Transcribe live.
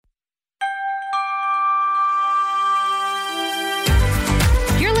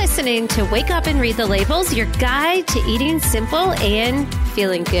listening to Wake Up and Read the Labels, your guide to eating simple and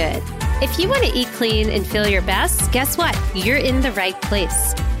feeling good. If you want to eat clean and feel your best, guess what? You're in the right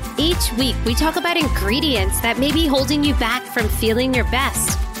place. Each week, we talk about ingredients that may be holding you back from feeling your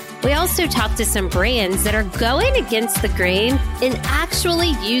best. We also talk to some brands that are going against the grain and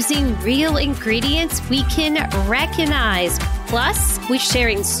actually using real ingredients we can recognize. Plus, we're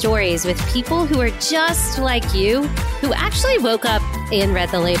sharing stories with people who are just like you, who actually woke up and read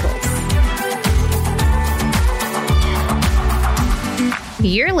the labels.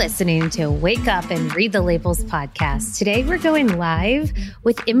 You're listening to Wake Up and Read the Labels podcast. Today, we're going live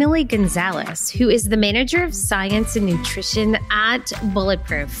with Emily Gonzalez, who is the manager of science and nutrition at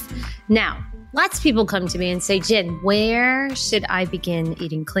Bulletproof. Now, lots of people come to me and say, Jen, where should I begin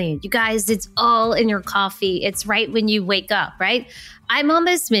eating clean? You guys, it's all in your coffee. It's right when you wake up, right? I'm on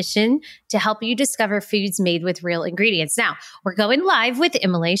this mission to help you discover foods made with real ingredients. Now, we're going live with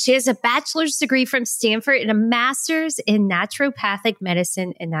Emily. She has a bachelor's degree from Stanford and a master's in naturopathic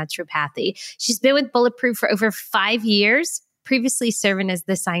medicine and naturopathy. She's been with Bulletproof for over 5 years, previously serving as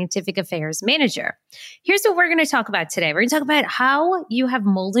the scientific affairs manager. Here's what we're going to talk about today. We're going to talk about how you have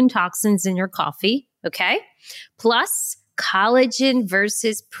mold and toxins in your coffee, okay? Plus, collagen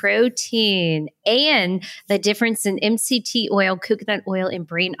versus protein and the difference in MCT oil, coconut oil, and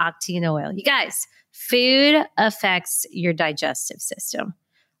brain octane oil. You guys, food affects your digestive system.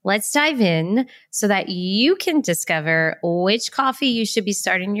 Let's dive in so that you can discover which coffee you should be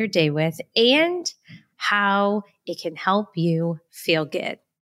starting your day with and how it can help you feel good.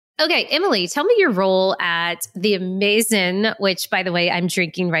 Okay, Emily, tell me your role at the amazing, which by the way, I'm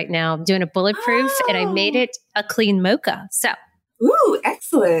drinking right now, doing a Bulletproof, and I made it a clean mocha. So, ooh,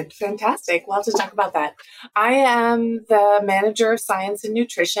 excellent. Fantastic. We'll have to talk about that. I am the manager of science and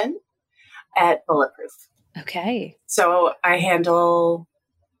nutrition at Bulletproof. Okay. So I handle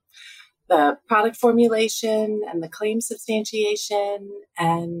the product formulation and the claim substantiation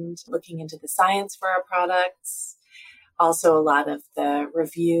and looking into the science for our products. Also, a lot of the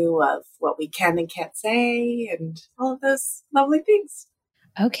review of what we can and can't say and all of those lovely things.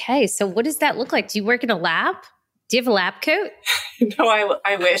 Okay. So what does that look like? Do you work in a lab? Do you have a lab coat? No,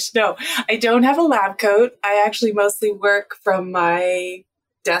 I wish. No, I don't have a lab coat. I actually mostly work from my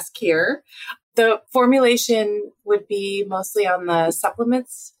desk here. The formulation would be mostly on the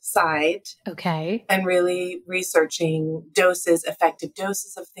supplements side. Okay. And really researching doses, effective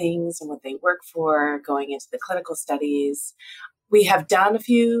doses of things and what they work for, going into the clinical studies. We have done a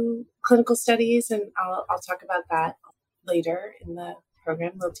few clinical studies, and I'll talk about that later in the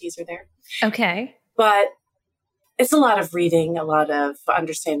program, little teaser there. Okay. But it's a lot of reading, a lot of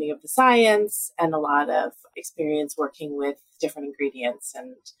understanding of the science, and a lot of experience working with different ingredients.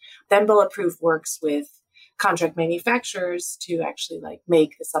 And then Bulletproof works with contract manufacturers to actually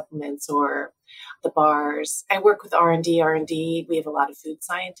make the supplements or the bars. I work with R&D. We have a lot of food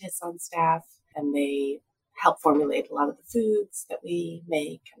scientists on staff, and they help formulate a lot of the foods that we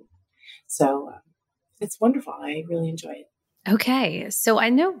make. And so it's wonderful. I really enjoy it. Okay. So I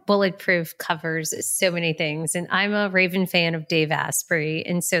know Bulletproof covers so many things, and I'm a Raven fan of Dave Asprey.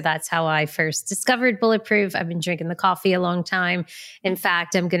 And so that's how I first discovered Bulletproof. I've been drinking the coffee a long time. In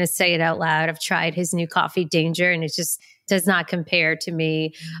fact, I'm going to say it out loud. I've tried his new coffee, Danger, and it just does not compare to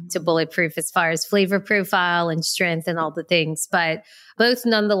me to Bulletproof as far as flavor profile and strength and all the things, but both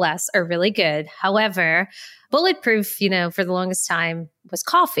nonetheless are really good. However, Bulletproof, for the longest time was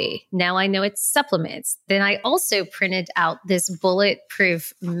coffee. Now I know it's supplements. Then I also printed out this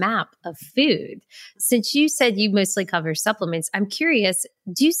Bulletproof map of food. Since you said you mostly cover supplements, I'm curious,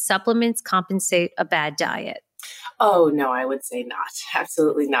 do supplements compensate a bad diet? Oh, no, I would say not.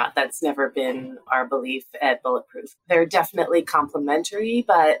 Absolutely not. That's never been our belief at Bulletproof. They're definitely complementary,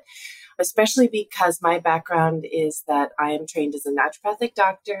 but especially because my background is that I am trained as a naturopathic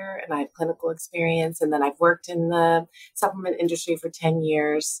doctor and I have clinical experience, and then I've worked in the supplement industry for 10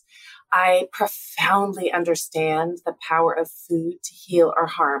 years. I profoundly understand the power of food to heal or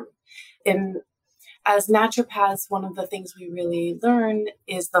harm. As naturopaths, one of the things we really learn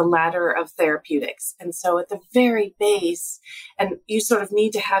is the ladder of therapeutics. And so at the very base, and you sort of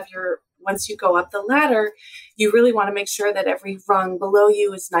need to have once you go up the ladder, you really want to make sure that every rung below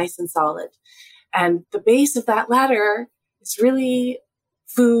you is nice and solid. And the base of that ladder is really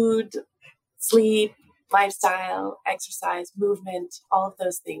food, sleep, lifestyle, exercise, movement, all of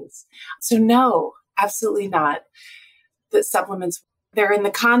those things. So no, absolutely not. The supplements, they're in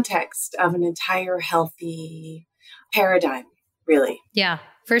the context of an entire healthy paradigm, really. Yeah,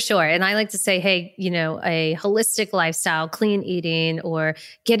 For sure. And I like to say, hey, a holistic lifestyle, clean eating, or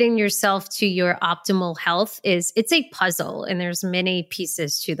getting yourself to your optimal health it's a puzzle, and there's many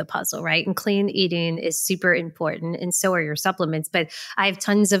pieces to the puzzle, right? And clean eating is super important, and so are your supplements. But I have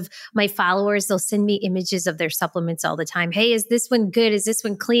tons of my followers, they'll send me images of their supplements all the time. Hey, is this one good? Is this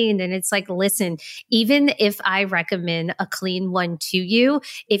one clean? And it's like, listen, even if I recommend a clean one to you,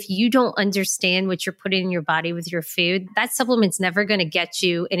 if you don't understand what you're putting in your body with your food, that supplement's never going to get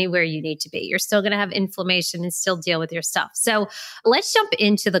you anywhere you need to be. You're still going to have inflammation and still deal with your stuff. So let's jump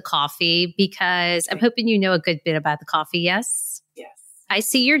into the coffee, because I'm hoping you know a good bit about the coffee. Yes? Yes. I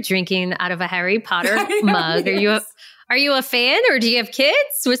see you're drinking out of a Harry Potter mug. Yes. Are you a fan, or do you have kids?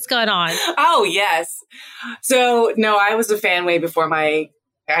 What's going on? Oh, yes. So no, I was a fan way before I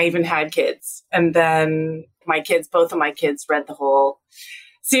even had kids. And then both of my kids read the whole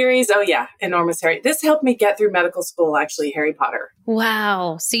series. Oh yeah, enormous Harry. This helped me get through medical school, actually, Harry Potter.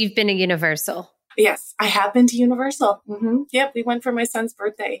 Wow. So you've been to Universal. Yes, I have been to Universal. Mm-hmm. Yep, we went for my son's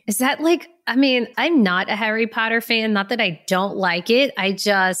birthday. Is that I'm not a Harry Potter fan. Not that I don't like it.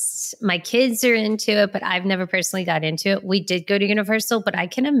 My kids are into it, but I've never personally got into it. We did go to Universal, but I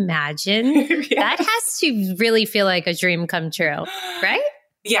can imagine that has to really feel like a dream come true, right?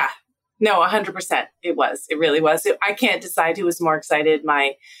 Yeah. No, 100%. It was. It really was. I can't decide who was more excited,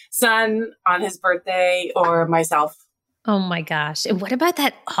 my son on his birthday or myself. Oh my gosh. And what about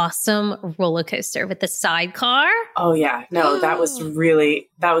that awesome roller coaster with the sidecar? Oh yeah. No, that was really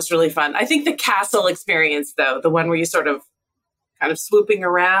fun. I think the castle experience though, the one where you sort of kind of swooping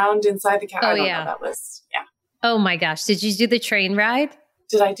around inside the castle. Oh yeah. That was, yeah. Oh my gosh. Did you do the train ride?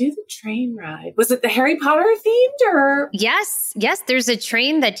 Did I do the train ride? Was it the Harry Potter themed or? Yes. There's a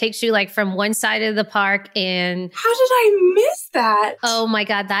train that takes you from one side of the park, and how did I miss that? Oh my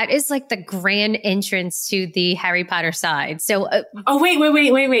God. That is the grand entrance to the Harry Potter side. So,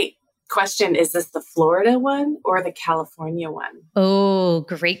 wait. Question. Is this the Florida one or the California one? Oh,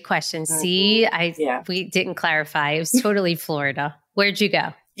 great question. Mm-hmm. See, we didn't clarify. It was totally Florida. Where'd you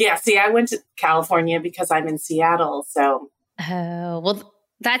go? Yeah. See, I went to California because I'm in Seattle. So. Oh, well,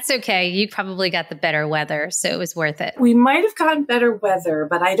 that's okay. You probably got the better weather, so it was worth it. We might have gotten better weather,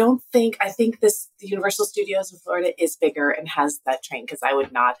 but I think the Universal Studios in Florida is bigger and has that train, because I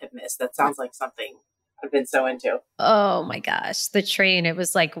would not have missed. That sounds like something I've been so into. Oh my gosh. The train, it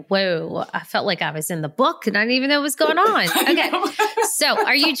was like, whoa, I felt like I was in the book and I didn't even know what was going on. Okay. So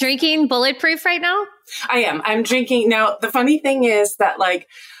are you drinking Bulletproof right now? I am. I'm drinking. Now, the funny thing is that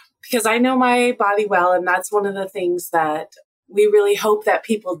because I know my body well, and that's one of the things that we really hope that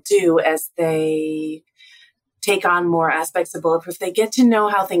people do as they take on more aspects of Bulletproof. They get to know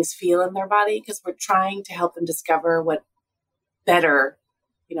how things feel in their body, because we're trying to help them discover what better,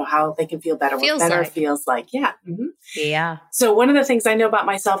 how they can feel better, what better feels like. Yeah. Mm-hmm. Yeah. So one of the things I know about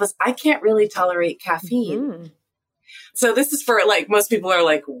myself is I can't really tolerate caffeine. Mm-hmm. So this is for most people are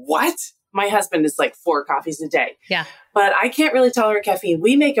like, what? My husband is 4 coffees a day. Yeah. But I can't really tolerate caffeine.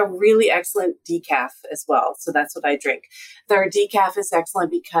 We make a really excellent decaf as well. So that's what I drink. Their decaf is excellent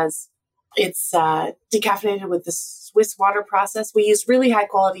because it's decaffeinated with the Swiss water process. We use really high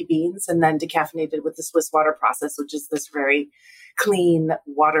quality beans and then decaffeinated with the Swiss water process, which is this very clean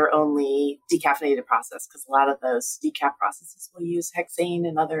water only decaffeinated process, because a lot of those decaf processes will use hexane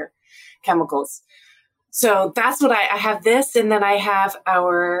and other chemicals. So that's what I have this. And then I have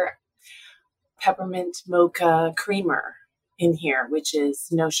our peppermint mocha creamer in here, which is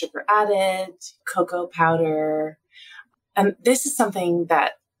no sugar added, cocoa powder. And this is something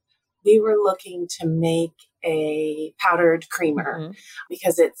that we were looking to make a powdered creamer,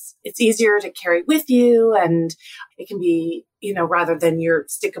 because it's easier to carry with you, and it can be, rather than your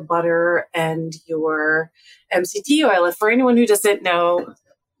stick of butter and your MCT oil. For anyone who doesn't know,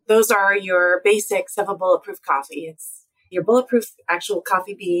 those are your basics of a Bulletproof coffee. It's your Bulletproof actual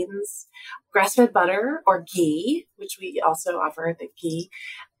coffee beans, grass-fed butter or ghee, which we also offer the ghee,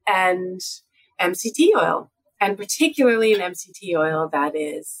 and MCT oil. And particularly an MCT oil that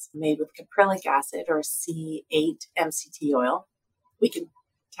is made with caprylic acid, or C8 MCT oil. We can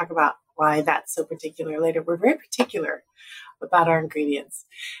talk about why that's so particular later. We're very particular about our ingredients.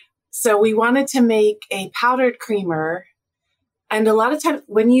 So we wanted to make a powdered creamer. And a lot of times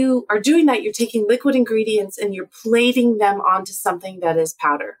when you are doing that, you're taking liquid ingredients and you're plating them onto something that is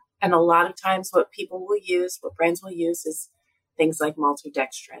powder. And a lot of times what brands will use is things like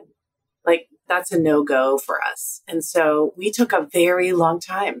maltodextrin. That's a no-go for us. And so we took a very long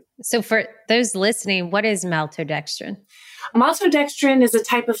time. So for those listening, what is maltodextrin? Maltodextrin is a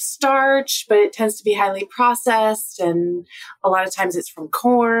type of starch, but it tends to be highly processed. And a lot of times it's from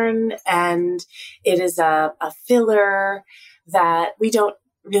corn. And it is a filler that we don't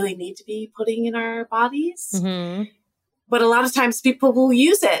really need to be putting in our bodies. Mm-hmm. But a lot of times people will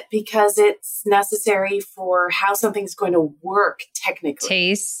use it because it's necessary for how something's going to work technically.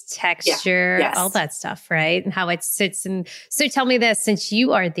 Taste, texture, Yes. all that stuff, right? And how it sits. And so tell me this, since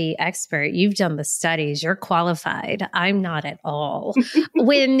you are the expert, you've done the studies, you're qualified. I'm not at all.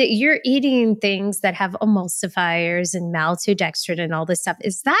 When you're eating things that have emulsifiers and maltodextrin and all this stuff,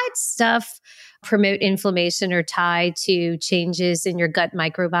 is that stuff promote inflammation or tie to changes in your gut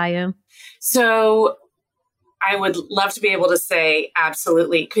microbiome? So I would love to be able to say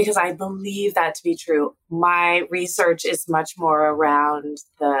absolutely, because I believe that to be true. My research is much more around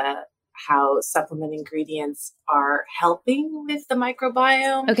how supplement ingredients are helping with the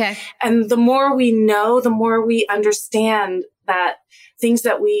microbiome. Okay. And the more we know, the more we understand that things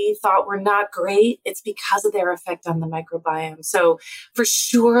that we thought were not great, it's because of their effect on the microbiome. So for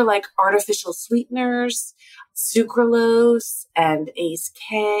sure, like artificial sweeteners, sucralose and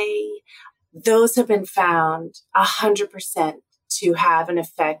ACE-K, those have been found 100% to have an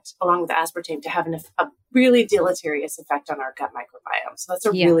effect, along with aspartame, to have a really deleterious effect on our gut microbiome. So that's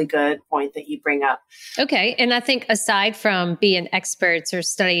a really good point that you bring up. Okay. And I think aside from being experts or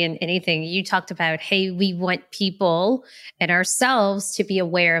studying anything, you talked about, hey, we want people and ourselves to be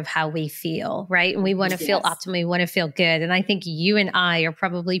aware of how we feel, right? And we want to feel optimal. We want to feel good. And I think you and I are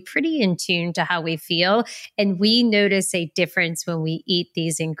probably pretty in tune to how we feel. And we notice a difference when we eat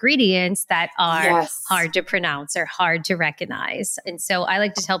these ingredients that are hard to pronounce or hard to recognize. And so I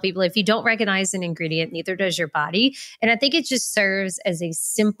like to tell people, if you don't recognize an ingredient, neither does your body. And I think it just serves as a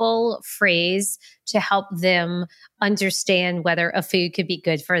simple phrase to help them understand whether a food could be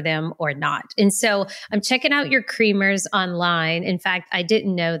good for them or not. And so I'm checking out your creamers online. In fact, I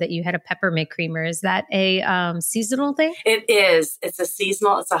didn't know that you had a peppermint creamer. Is that a seasonal thing? It is. It's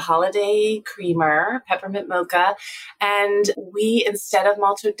a holiday creamer, peppermint mocha. And instead of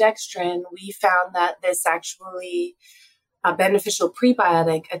maltodextrin, we found that this actually a beneficial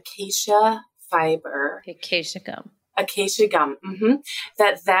prebiotic, acacia fiber. Acacia gum. Mm-hmm.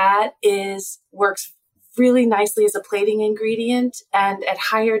 That works really nicely as a plating ingredient. And at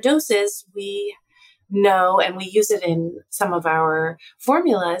higher doses, we know, and we use it in some of our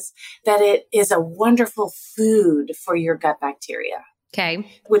formulas, that it is a wonderful food for your gut bacteria.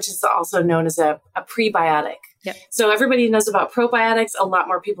 Okay. Which is also known as a prebiotic. Yep. So everybody knows about probiotics. A lot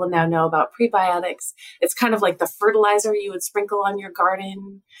more people now know about prebiotics. It's kind of like the fertilizer you would sprinkle on your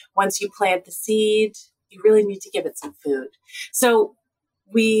garden once you plant the seed. You really need to give it some food. So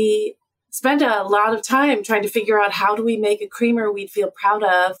we spend a lot of time trying to figure out, how do we make a creamer we'd feel proud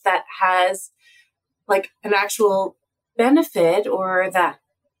of that has like an actual benefit, or that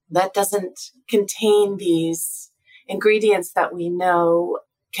doesn't contain these ingredients that we know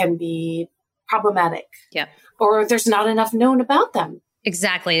can be problematic. Yeah. Or there's not enough known about them.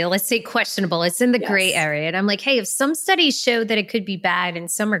 Exactly. Let's say questionable. It's in the gray area. And I'm like, hey, if some studies show that it could be bad and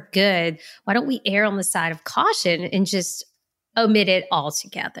some are good, why don't we err on the side of caution and just omit it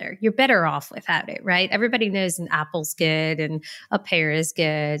altogether? You're better off without it, right? Everybody knows an apple's good and a pear is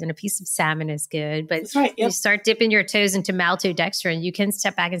good and a piece of salmon is good. But that's right. Yep. You start dipping your toes into maltodextrin, you can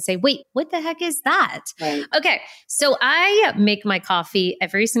step back and say, wait, what the heck is that? Right. Okay. So I make my coffee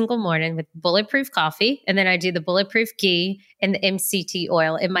every single morning with bulletproof coffee. And then I do the bulletproof ghee and the MCT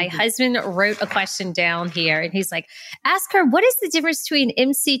oil. And my husband wrote a question down here and he's like, ask her, what is the difference between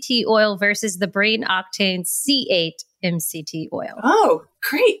MCT oil versus the brain octane C8 MCT oil? Oh,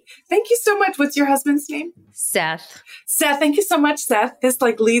 great. Thank you so much. What's your husband's name? Seth. Seth, thank you so much, Seth. This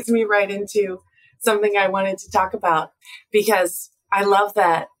leads me right into something I wanted to talk about, because I love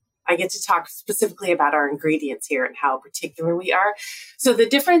that I get to talk specifically about our ingredients here and how particular we are. So the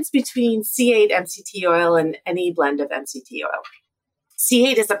difference between C8 MCT oil and any blend of MCT oil.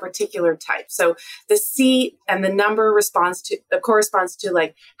 C8 is a particular type. So the C and the number corresponds to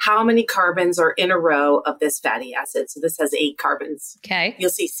like how many carbons are in a row of this fatty acid. So this has 8 carbons. Okay.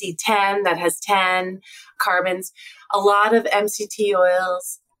 You'll see C10 that has 10 carbons. A lot of MCT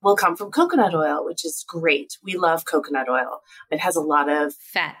oils will come from coconut oil, which is great. We love coconut oil. It has a lot of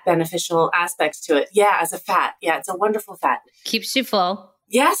fat beneficial aspects to it. Yeah, as a fat. Yeah, it's a wonderful fat. Keeps you full.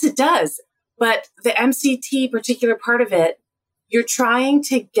 Yes, it does. But the MCT particular part of it, you're trying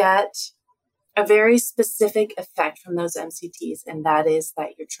to get a very specific effect from those MCTs, and that is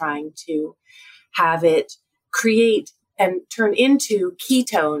that you're trying to have it create and turn into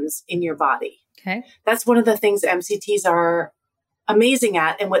ketones in your body. Okay. That's one of the things MCTs are amazing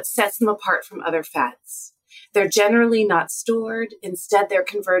at and what sets them apart from other fats. They're generally not stored. Instead, they're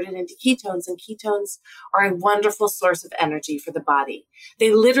converted into ketones, and ketones are a wonderful source of energy for the body.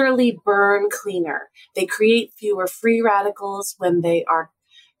 They literally burn cleaner. They create fewer free radicals when they are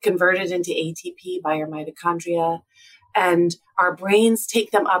converted into ATP by our mitochondria. And our brains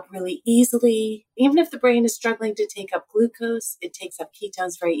take them up really easily. Even if the brain is struggling to take up glucose, it takes up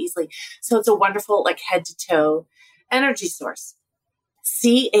ketones very easily. So it's a wonderful, like, head to toe energy source.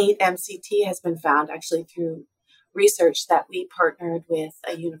 C8 MCT has been found actually through research that we partnered with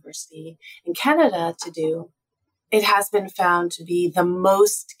a university in Canada to do. It has been found to be the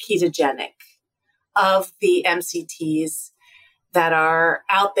most ketogenic of the MCTs that are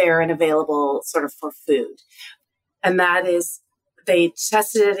out there and available sort of for food. And that is, they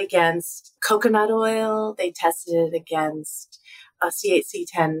tested it against coconut oil. They tested it against a C8,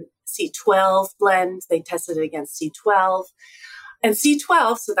 C10, C12 blend. They tested it against C12. And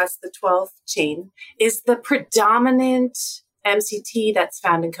C12, so that's the 12th chain, is the predominant MCT that's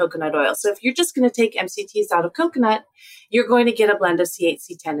found in coconut oil. So if you're just going to take MCTs out of coconut, you're going to get a blend of C8,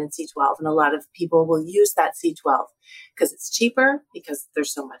 C10, and C12. And a lot of people will use that C12 because it's cheaper, because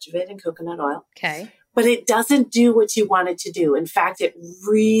there's so much of it in coconut oil. Okay. But it doesn't do what you want it to do. In fact, it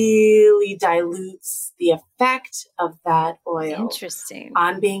really dilutes the effect of that oil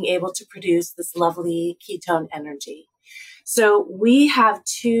on being able to produce this lovely ketone energy. So we have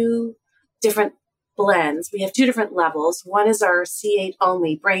two different blends. We have two different levels. One is our C8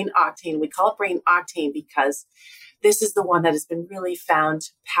 only, brain octane. We call it brain octane because this is the one that has been really found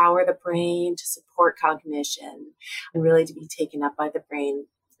to power the brain, to support cognition, and really to be taken up by the brain,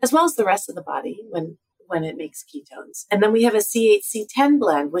 as well as the rest of the body when it makes ketones. And then we have a C8, C10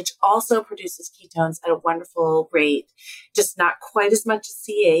 blend, which also produces ketones at a wonderful rate, just not quite as much as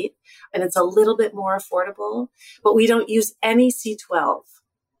C8, and it's a little bit more affordable, but we don't use any C12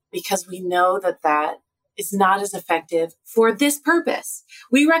 because we know that that is not as effective for this purpose.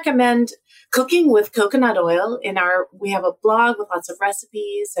 We recommend cooking with coconut oil we have a blog with lots of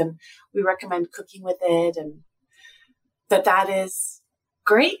recipes, and we recommend cooking with it, and that is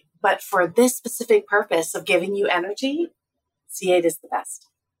great. But for this specific purpose of giving you energy, C8 is the best.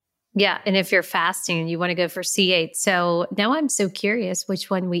 Yeah. And if you're fasting and you want to go for C8. So now I'm so curious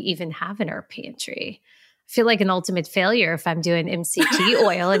which one we even have in our pantry. I feel like an ultimate failure if I'm doing MCT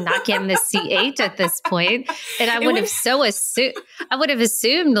oil and not getting the C8 at this point. And I would have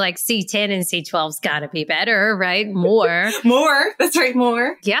assumed like C10 and C12's got to be better, right? More. That's right.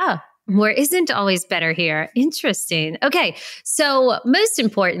 More. Yeah. More isn't always better here. Interesting. Okay. So most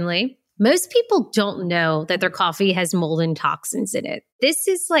importantly, most people don't know that their coffee has mold and toxins in it. This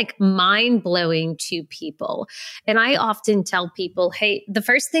is like mind blowing to people. And I often tell people, hey, the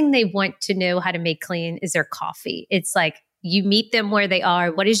first thing they want to know how to make clean is their coffee. It's like, you meet them where they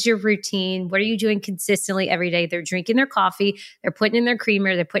are. What is your routine? What are you doing consistently every day? They're drinking their coffee. They're putting in their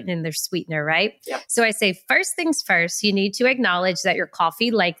creamer. They're putting in their sweetener, right? Yep. So I say, first things first, you need to acknowledge that your coffee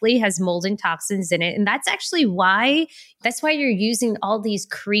likely has mold and toxins in it. And that's actually why you're using all these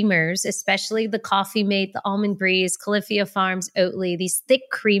creamers, especially the Coffee Mate, the Almond Breeze, Califia Farms, Oatly, these thick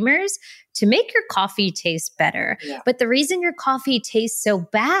creamers to make your coffee taste better. Yeah. But the reason your coffee tastes so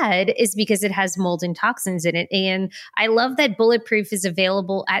bad is because it has mold and toxins in it. And I love that Bulletproof is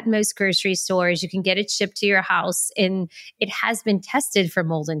available at most grocery stores. You can get it shipped to your house, and it has been tested for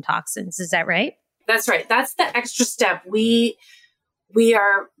mold and toxins. Is that right? That's right. That's the extra step. We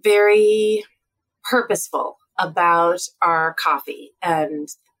are very purposeful about our coffee and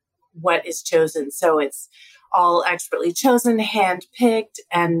what is chosen. So it's all expertly chosen, hand-picked,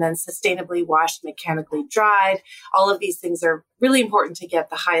 and then sustainably washed, mechanically dried. All of these things are really important to get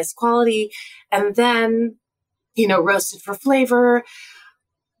the highest quality. And then, roasted for flavor.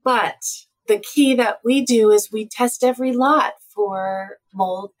 But the key that we do is we test every lot for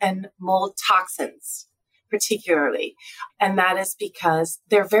mold and mold toxins, particularly. And that is because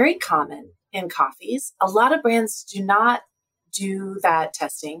they're very common in coffees. A lot of brands do not do that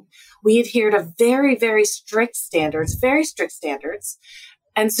testing. We adhere to very, very strict standards.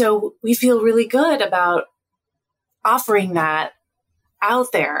 And so we feel really good about offering that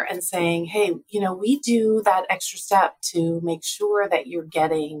out there and saying, hey, we do that extra step to make sure that you're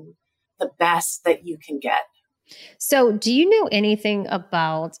getting the best that you can get. So do you know anything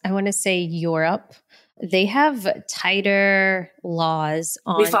about, I want to say Europe? They have tighter laws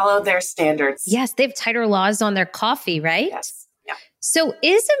on... We follow their standards. Yes, they have tighter laws on their coffee, right? Yes. Yeah. So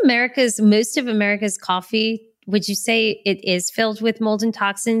is most of America's coffee, would you say it is filled with mold and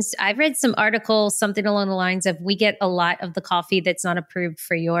toxins? I've read some articles, something along the lines of, we get a lot of the coffee that's not approved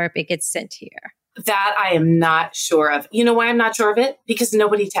for Europe. It gets sent here. That I am not sure of. You know why I'm not sure of it? Because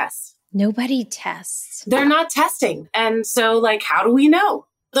nobody tests. Nobody tests. They're not testing. And so how do we know?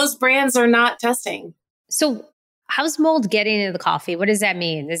 Those brands are not testing. So how's mold getting into the coffee? What does that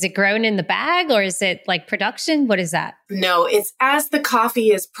mean? Is it grown in the bag or is it like production? What is that? No, it's as the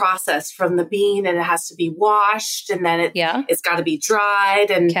coffee is processed from the bean and it has to be washed and then it's got to be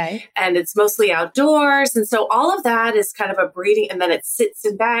dried and it's mostly outdoors. And so all of that is kind of a breeding, and then it sits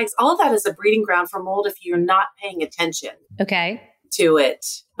in bags. All of that is a breeding ground for mold if you're not paying attention. Okay. To it.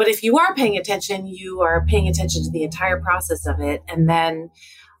 But if you are paying attention, you are paying attention to the entire process of it. And then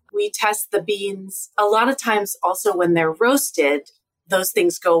we test the beans. A lot of times also when they're roasted, those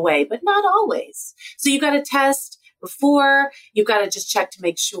things go away, but not always. So you got to test before, you've got to just check to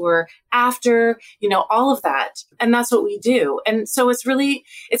make sure after, all of that. And that's what we do. And so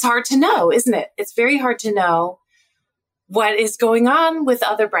it's hard to know, isn't it? It's very hard to know what is going on with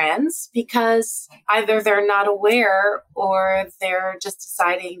other brands because either they're not aware or they're just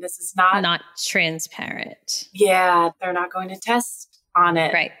deciding this is not transparent. Yeah, they're not going to test on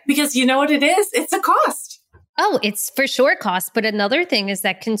it. Right. Because you know what it is? It's a cost. Oh, it's for sure cost. But another thing is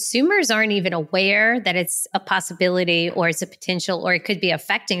that consumers aren't even aware that it's a possibility or it's a potential or it could be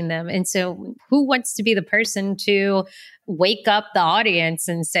affecting them. And so who wants to be the person to wake up the audience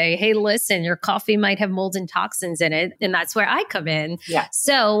and say, hey, listen, your coffee might have mold and toxins in it. And that's where I come in. Yeah.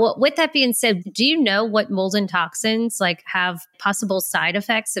 So with that being said, do you know what mold and toxins have possible side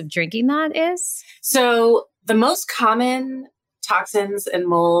effects of drinking that is? So the most common toxins and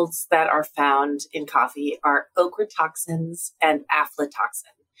molds that are found in coffee are ochratoxins and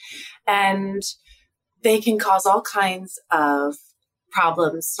aflatoxin. And they can cause all kinds of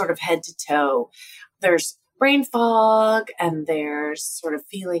problems, sort of head to toe. There's brain fog and there's sort of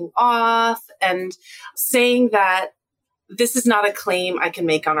feeling off, and saying that this is not a claim I can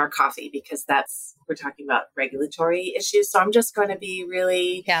make on our coffee because we're talking about regulatory issues. So I'm just going to be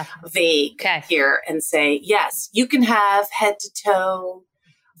really vague here and say, yes, you can have head to toe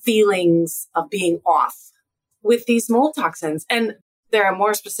feelings of being off with these mold toxins. And there are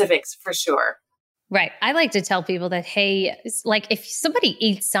more specifics for sure. Right. I like to tell people that, hey, if somebody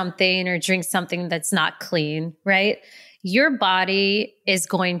eats something or drinks something that's not clean, right? Your body is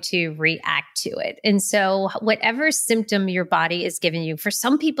going to react to it. And so whatever symptom your body is giving you, for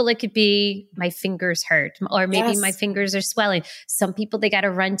some people, it could be my fingers hurt, or maybe my fingers are swelling. Some people, they got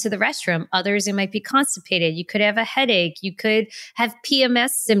to run to the restroom. Others, it might be constipated. You could have a headache. You could have PMS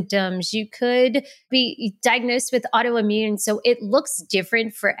symptoms. You could be diagnosed with autoimmune. So it looks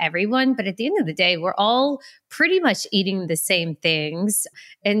different for everyone. But at the end of the day, we're all pretty much eating the same things.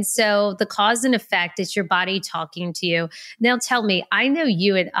 And so the cause and effect is your body talking to you. Now tell me, I know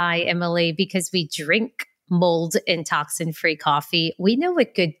you and I, Emily, because we drink mold and toxin-free coffee, we know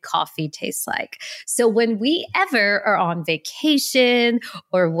what good coffee tastes like. So when we ever are on vacation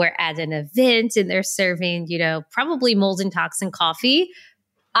or we're at an event and they're serving, probably mold and toxin coffee,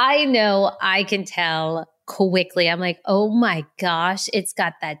 I know I can tell quickly. I'm like, oh my gosh, it's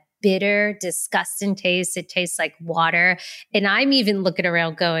got that bitter, disgusting taste. It tastes like water. And I'm even looking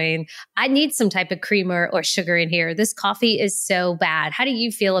around going, I need some type of creamer or sugar in here. This coffee is so bad. How do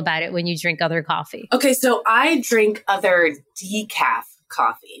you feel about it when you drink other coffee? Okay, so I drink other decaf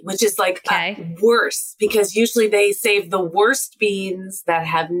coffee, which is worse because usually they save the worst beans that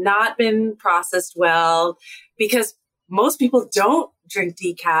have not been processed well because most people don't drink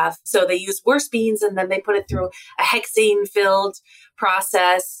decaf. So they use worse beans and then they put it through a hexane-filled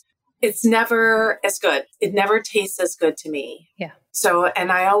process. It's never as good. It never tastes as good to me. Yeah. So,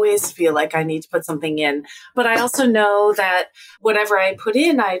 and I always feel like I need to put something in. But I also know that whatever I put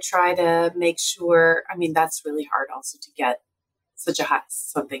in, I try to make sure, that's really hard also to get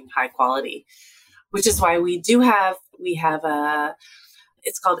something high quality, which is why we have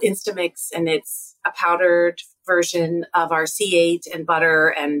it's called Instamix, and it's a powdered version of our C8 and butter.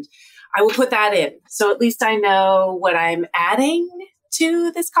 And I will put that in. So at least I know what I'm adding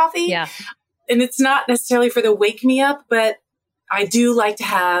to this coffee. Yeah. And it's not necessarily for the wake me up, but I do like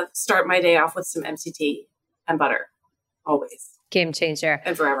to start my day off with some MCT and butter. Always. Game changer.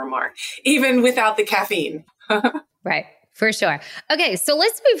 And forevermore. Even without the caffeine. Right. For sure. Okay. So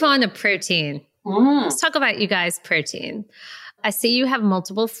let's move on to protein. Let's talk about you guys' protein. I see you have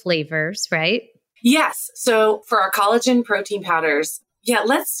multiple flavors, right? Yes. So for our collagen protein powders,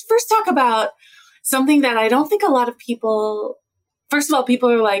 let's first talk about something that I don't think a lot of people, first of all, people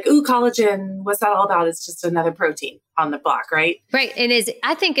are like, ooh, collagen, what's that all about? It's just another protein on the block, right? Right. And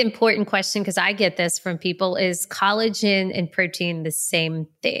I think important question, because I get this from people, is collagen and protein the same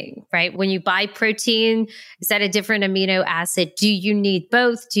thing, right? When you buy protein, is that a different amino acid? Do you need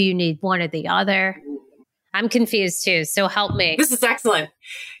both? Do you need one or the other? I'm confused too, so help me. This is excellent.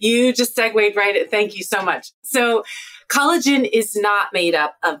 You just segued right. Thank you so much. So Collagen is not made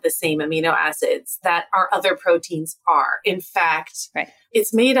up of the same amino acids that our other proteins are. In fact,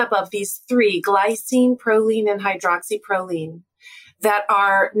 It's made up of these three, glycine, proline, and hydroxyproline, that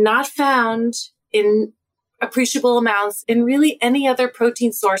are not found in appreciable amounts in really any other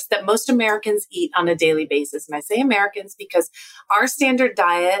protein source that most Americans eat on a daily basis. And I say Americans because our standard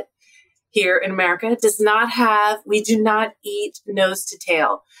diet here in America we do not eat nose to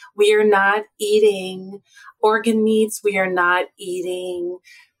tail. We are not eating organ meats. We are not eating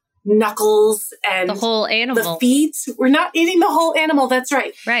knuckles and the whole animal. The feet. We're not eating the whole animal. That's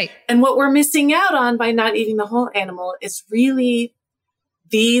right. Right. And what we're missing out on by not eating the whole animal is really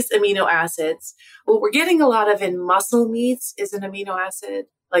these amino acids. What we're getting a lot of in muscle meats is an amino acid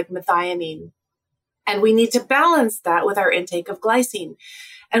like methionine. And we need to balance that with our intake of glycine.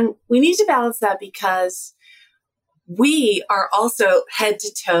 And we need to balance that because we are also head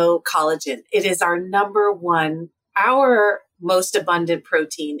to toe collagen. It is our number one, our most abundant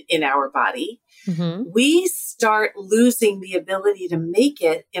protein in our body. Mm-hmm. We start losing the ability to make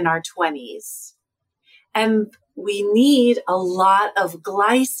it in our 20s. And we need a lot of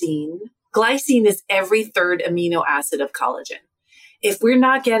glycine. Glycine is every third amino acid of collagen. If we're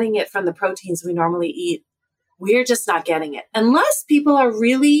not getting it from the proteins we normally eat, we're just not getting it. Unless people are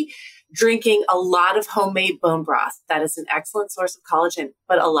really drinking a lot of homemade bone broth. That is an excellent source of collagen.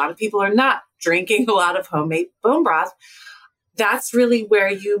 But a lot of people are not drinking a lot of homemade bone broth. That's really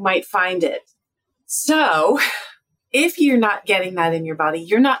where you might find it. So if you're not getting that in your body,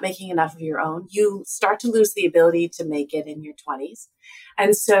 you're not making enough of your own. You start to lose the ability to make it in your 20s.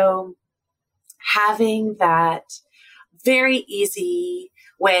 And so having that very easy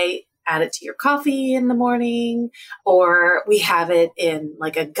way, add it to your coffee in the morning, or we have it in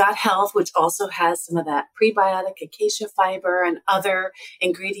like a gut health, which also has some of that prebiotic acacia fiber and other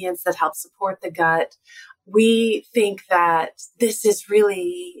ingredients that help support the gut. We think that this is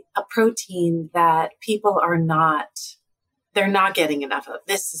really a protein that people they're not getting enough of.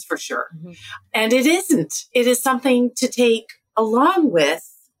 This is for sure. Mm-hmm. And it isn't. It is something to take along with,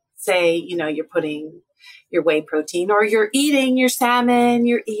 say, you're putting your whey protein, or you're eating your salmon,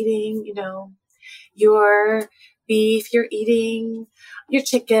 you're eating, your beef, you're eating your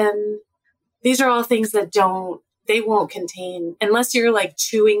chicken. These are all things that they won't contain, unless you're like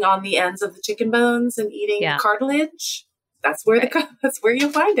chewing on the ends of the chicken bones and eating cartilage. That's where that's where you'll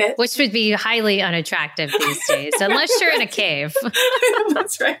find it. Which would be highly unattractive these days, unless you're in a cave.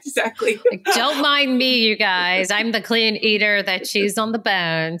 That's right, exactly. Like, don't mind me, you guys. I'm the clean eater that chews on the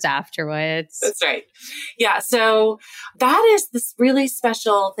bones afterwards. That's right. Yeah, so that is this really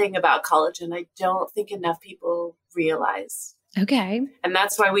special thing about collagen. I don't think enough people realize. Okay. And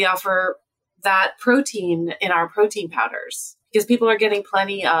that's why we offer that protein in our protein powders, because people are getting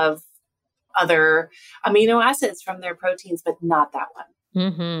plenty of other amino acids from their proteins, but not that one.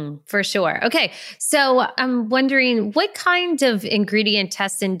 Mm-hmm, for sure. Okay. So I'm wondering, what kind of ingredient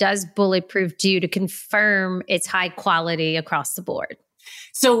testing does Bulletproof do to confirm its high quality across the board?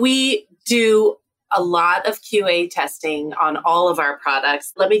 So we do a lot of QA testing on all of our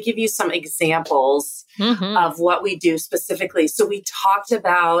products. Let me give you some examples of what we do specifically. So we talked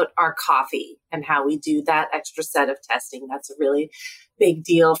about our coffee and how we do that extra set of testing. That's a really big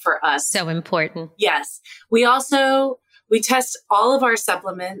deal for us. So important. Yes. We test all of our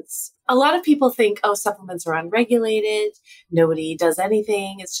supplements. A lot of people think, supplements are unregulated. Nobody does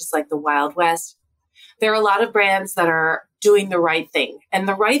anything. It's just like the Wild West. There are a lot of brands that are doing the right thing. And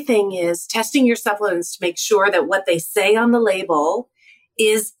the right thing is testing your supplements to make sure that what they say on the label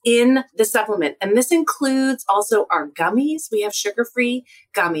is in the supplement. And this includes also our gummies. We have sugar-free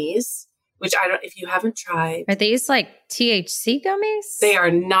gummies, which if you haven't tried. Are these like THC gummies? They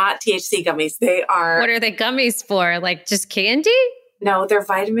are not THC gummies. They are. What are they gummies for? Like just candy? No, they're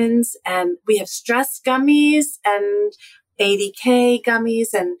vitamins. And we have stress gummies and ADK gummies,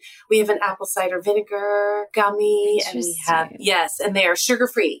 and we have an apple cider vinegar gummy, and we have, and they are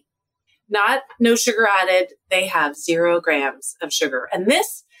sugar-free, no sugar added. They have 0 grams of sugar. And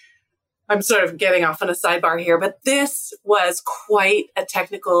this, I'm sort of getting off on a sidebar here, but this was quite a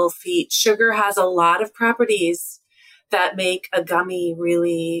technical feat. Sugar has a lot of properties that make a gummy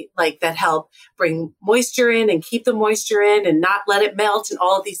really that help bring moisture in and keep the moisture in and not let it melt and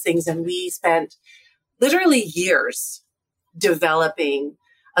all of these things. And we spent literally years developing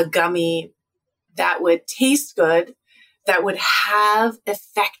a gummy that would taste good, that would have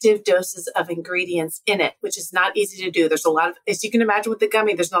effective doses of ingredients in it, which is not easy to do. There's a lot of, as you can imagine with the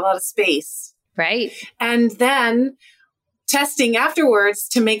gummy, there's not a lot of space. Right. And then testing afterwards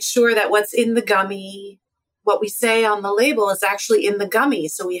to make sure that what's in the gummy, what we say on the label is actually in the gummy.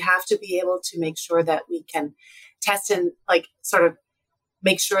 So we have to be able to make sure that we can test and like sort of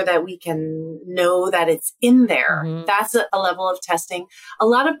make sure that we can know that it's in there. Mm-hmm. That's a level of testing. A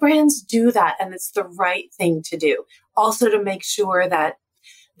lot of brands do that, and it's the right thing to do. Also to make sure that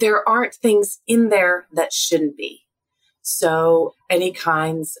there aren't things in there that shouldn't be. So any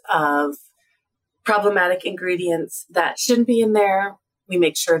kinds of problematic ingredients that shouldn't be in there, we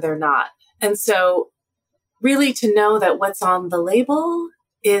make sure they're not. And so really to know that what's on the label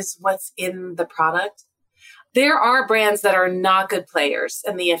is what's in the product. There are brands that are not good players,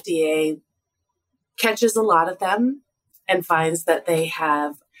 and the FDA catches a lot of them and finds that they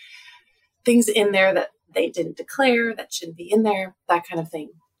have things in there that they didn't declare that shouldn't be in there, that kind of thing.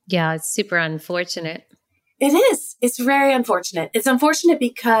 Yeah, it's super unfortunate. It is. It's very unfortunate. It's unfortunate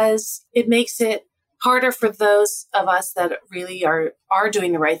because it makes it harder for those of us that really are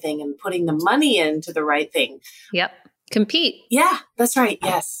doing the right thing and putting the money into the right thing. Yep. Compete. Yeah, that's right.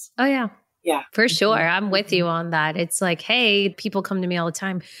 Yes. Oh, yeah. Yeah. For sure. I'm with you on that. It's like, hey, people come to me all the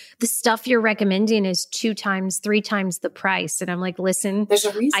time. The stuff you're recommending is 2 times, 3 times the price. And I'm like, listen, there's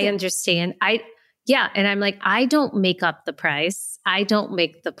a reason. I understand. And I'm like, I don't make up the price. I don't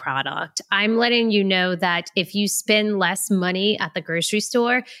make the product. I'm letting you know that if you spend less money at the grocery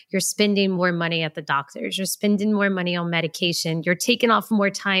store, you're spending more money at the doctors. You're spending more money on medication. You're taking off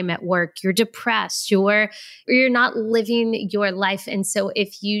more time at work. You're depressed. You're not living your life. And so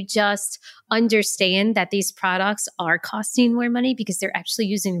if you just understand that these products are costing more money because they're actually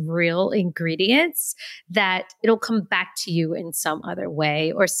using real ingredients, that it'll come back to you in some other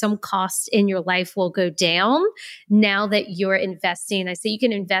way, or some cost in your life will go down now that you're investing. I say you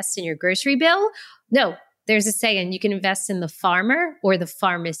can invest in your grocery bill. No, there's a saying, you can invest in the farmer or the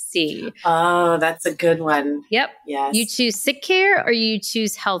pharmacy. Oh, that's a good one. Yep. Yes. You choose sick care or you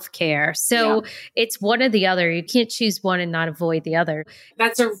choose health care. So it's one or the other. You can't choose one and not avoid the other.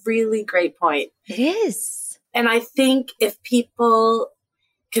 That's a really great point. It is. And I think if people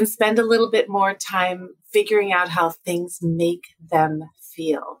can spend a little bit more time figuring out how things make them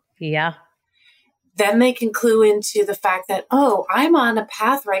feel. Yeah. Then they can clue into the fact that, oh, I'm on a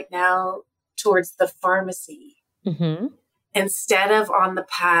path right now towards the pharmacy instead of on the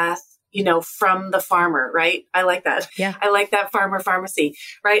path, from the farmer, right? I like that. Yeah. I like that farmer pharmacy,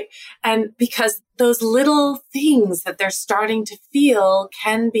 right? And because those little things that they're starting to feel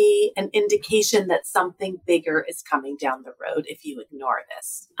can be an indication that something bigger is coming down the road if you ignore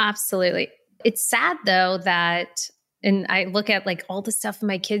this. Absolutely. It's sad though that, and I look at like all the stuff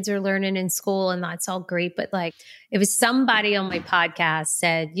my kids are learning in school and that's all great. But like it was somebody on my podcast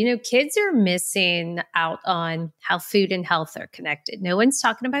said, kids are missing out on how food and health are connected. No one's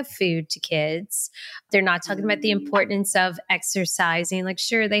talking about food to kids. They're not talking about the importance of exercising. Like,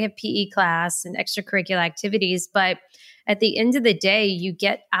 sure, they have PE class and extracurricular activities, but at the end of the day, you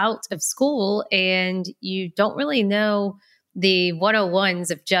get out of school and you don't really know the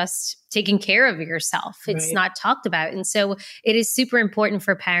 101s of just taking care of yourself. It's not talked about. And so it is super important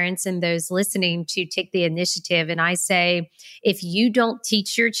for parents and those listening to take the initiative. And I say, if you don't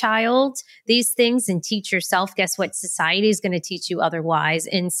teach your child these things and teach yourself, guess what? Society is going to teach you otherwise.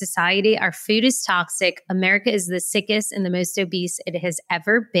 In society, our food is toxic. America is the sickest and the most obese it has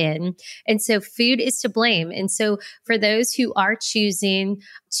ever been. And so food is to blame. And so for those who are choosing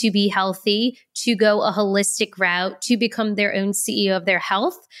to be healthy, to go a holistic route, to become their own CEO of their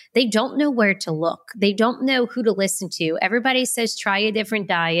health, they don't know where to look. They don't know who to listen to. Everybody says, try a different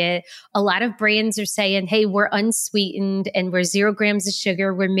diet. A lot of brands are saying, hey, we're unsweetened and we're 0 grams of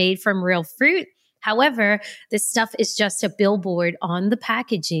sugar. We're made from real fruit. However, this stuff is just a billboard on the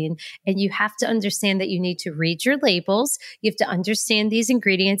packaging, and you have to understand that you need to read your labels. You have to understand these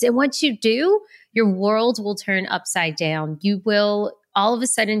ingredients. And once you do, your world will turn upside down. You will all of a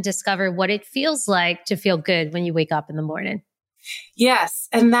sudden discover what it feels like to feel good when you wake up in the morning. Yes.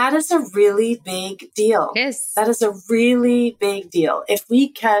 And that is a really big deal. Yes. That is a really big deal. If we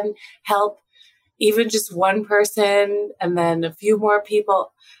can help even just one person and then a few more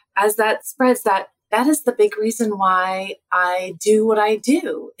people, as that spreads, that is the big reason why I do what I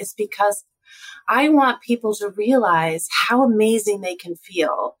do. It's because I want people to realize how amazing they can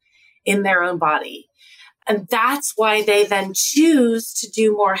feel in their own body. And that's why they then choose to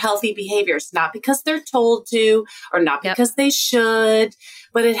do more healthy behaviors, not because they're told to or not because they should,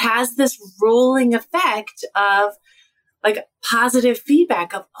 but it has this rolling effect of like positive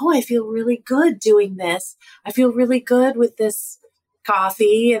feedback of, oh, I feel really good doing this. I feel really good with this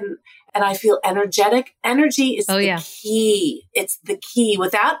coffee and I feel energetic. Energy is the key. It's the key.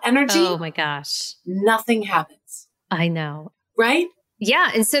 Without energy, oh my gosh, nothing happens. I know. Right?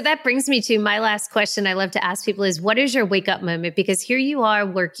 Yeah. And so that brings me to my last question I love to ask people is, what is your wake up moment? Because here you are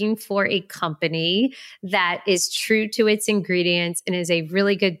working for a company that is true to its ingredients and is a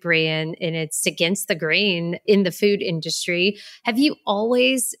really good brand, and it's against the grain in the food industry. Have you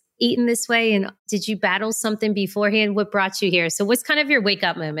always eaten this way? And did you battle something beforehand? What brought you here? So what's kind of your wake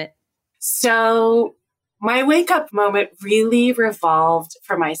up moment? So my wake up moment really revolved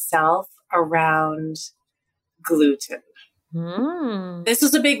for myself around gluten. This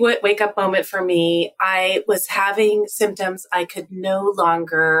was a big wake up moment for me. I was having symptoms I could no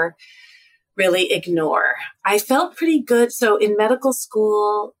longer really ignore. I felt pretty good. So in medical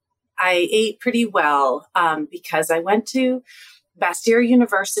school, I ate pretty well because I went to Bastyr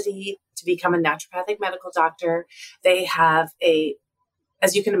University to become a naturopathic medical doctor. They have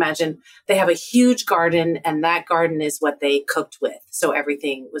as you can imagine, they have a huge garden, and that garden is what they cooked with. So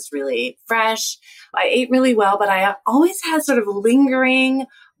everything was really fresh. I ate really well, but I always had sort of lingering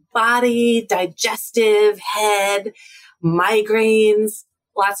body, digestive, head, migraines,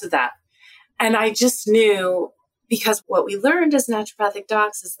 lots of that. And I just knew, because what we learned as naturopathic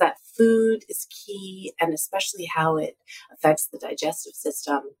docs is that food is key, and especially how it affects the digestive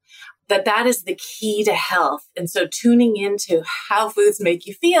system, that is the key to health. And so tuning into how foods make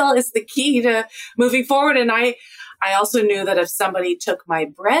you feel is the key to moving forward. And I also knew that if somebody took my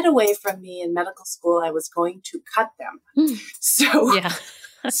bread away from me in medical school, I was going to cut them. So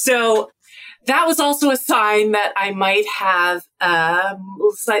that was also a sign that I might have a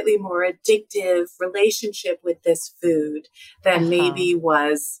slightly more addictive relationship with this food than maybe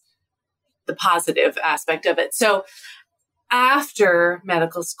was the positive aspect of it. So after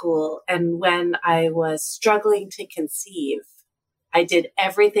medical school, and when I was struggling to conceive, I did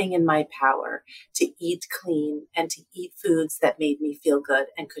everything in my power to eat clean and to eat foods that made me feel good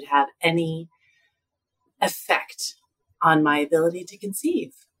and could have any effect on my ability to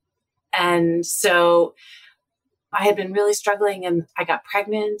conceive. And so I had been really struggling, and I got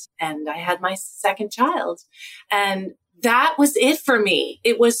pregnant, and I had my second child. And that was it for me.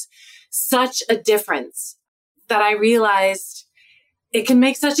 It was such a difference that I realized it can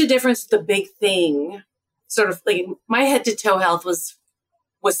make such a difference. The big thing, sort of like my head to toe health was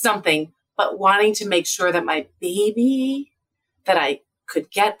something, but wanting to make sure that my baby, that I could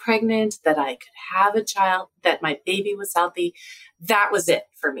get pregnant, that I could have a child, that my baby was healthy. That was it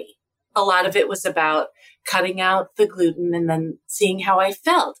for me. A lot of it was about cutting out the gluten and then seeing how I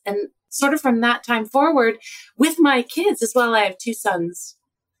felt. And sort of from that time forward with my kids as well, I have 2 sons.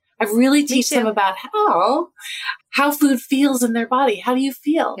 I really teach them about how food feels in their body. How do you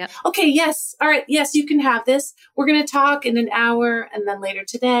feel? Yep. Okay, yes. All right. Yes, you can have this. We're going to talk in an hour, and then later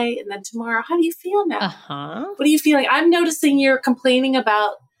today, and then tomorrow. How do you feel now? What are you feeling? I'm noticing you're complaining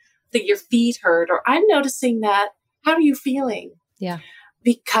about that your feet hurt, or I'm noticing that. How are you feeling? Yeah.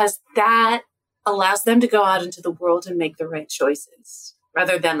 Because that allows them to go out into the world and make the right choices,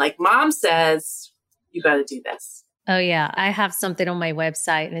 rather than like mom says, you got to do this. Oh, yeah. I have something on my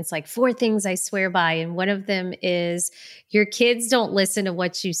website, and it's like 4 things I swear by. And one of them is your kids don't listen to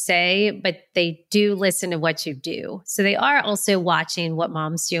what you say, but they do listen to what you do. So they are also watching what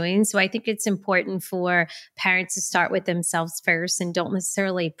mom's doing. So I think it's important for parents to start with themselves first and don't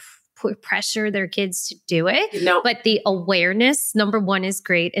necessarily pressure their kids to do it. Nope. But the awareness, number one, is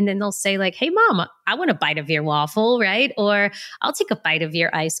great. And then they'll say like, hey, mom, I want a bite of your waffle, right? Or I'll take a bite of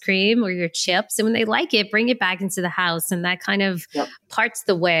your ice cream or your chips. And when they like it, bring it back into the house. And that kind of parts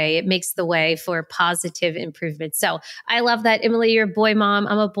the way. It makes the way for positive improvement. So I love that. Emily, you're a boy mom.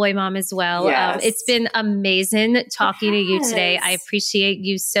 I'm a boy mom as well. Yes. It's been amazing talking to you today. I appreciate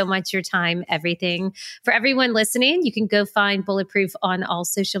you so much, your time, everything. For everyone listening, you can go find Bulletproof on all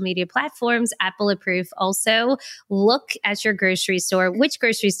social media platforms at Bulletproof. Also, look at your grocery store. Which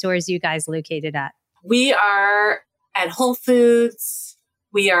grocery stores are you guys located at? We are at Whole Foods.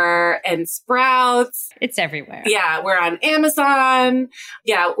 We are in Sprouts. It's everywhere. Yeah, we're on Amazon.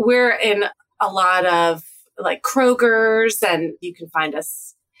 Yeah, we're in a lot of like Kroger's, and you can find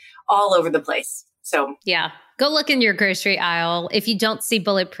us all over the place. So yeah, go look in your grocery aisle. If you don't see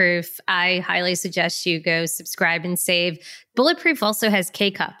Bulletproof, I highly suggest you go subscribe and save. Bulletproof also has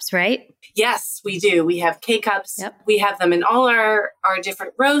K-Cups, right? Yes, we do. We have K-Cups. Yep. We have them in all our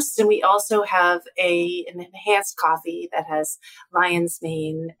different roasts, and we also have an enhanced coffee that has lion's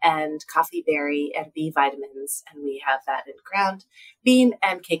mane and coffee berry and B vitamins, and we have that in ground bean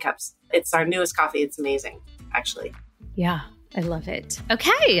and K-Cups. It's our newest coffee. It's amazing, actually. Yeah. I love it.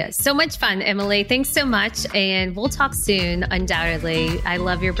 Okay. So much fun, Emily. Thanks so much. And we'll talk soon, undoubtedly. I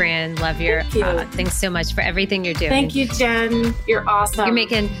love your brand. Love your, thanks so much for everything you're doing. Thank you, Jen. You're awesome. You're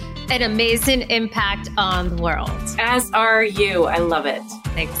making an amazing impact on the world. As are you. I love it.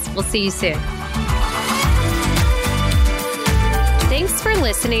 Thanks. We'll see you soon. Thanks for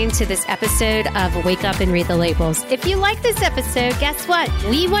listening to this episode of Wake Up and Read the Labels. If you like this episode, guess what?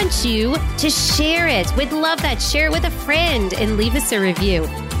 We want you to share it. We'd love that. Share it with a friend and leave us a review.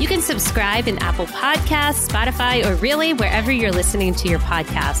 You can subscribe in Apple Podcasts, Spotify, or really wherever you're listening to your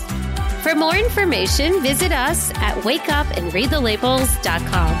podcast. For more information, visit us at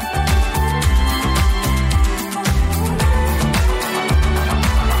wakeupandreadthelabels.com.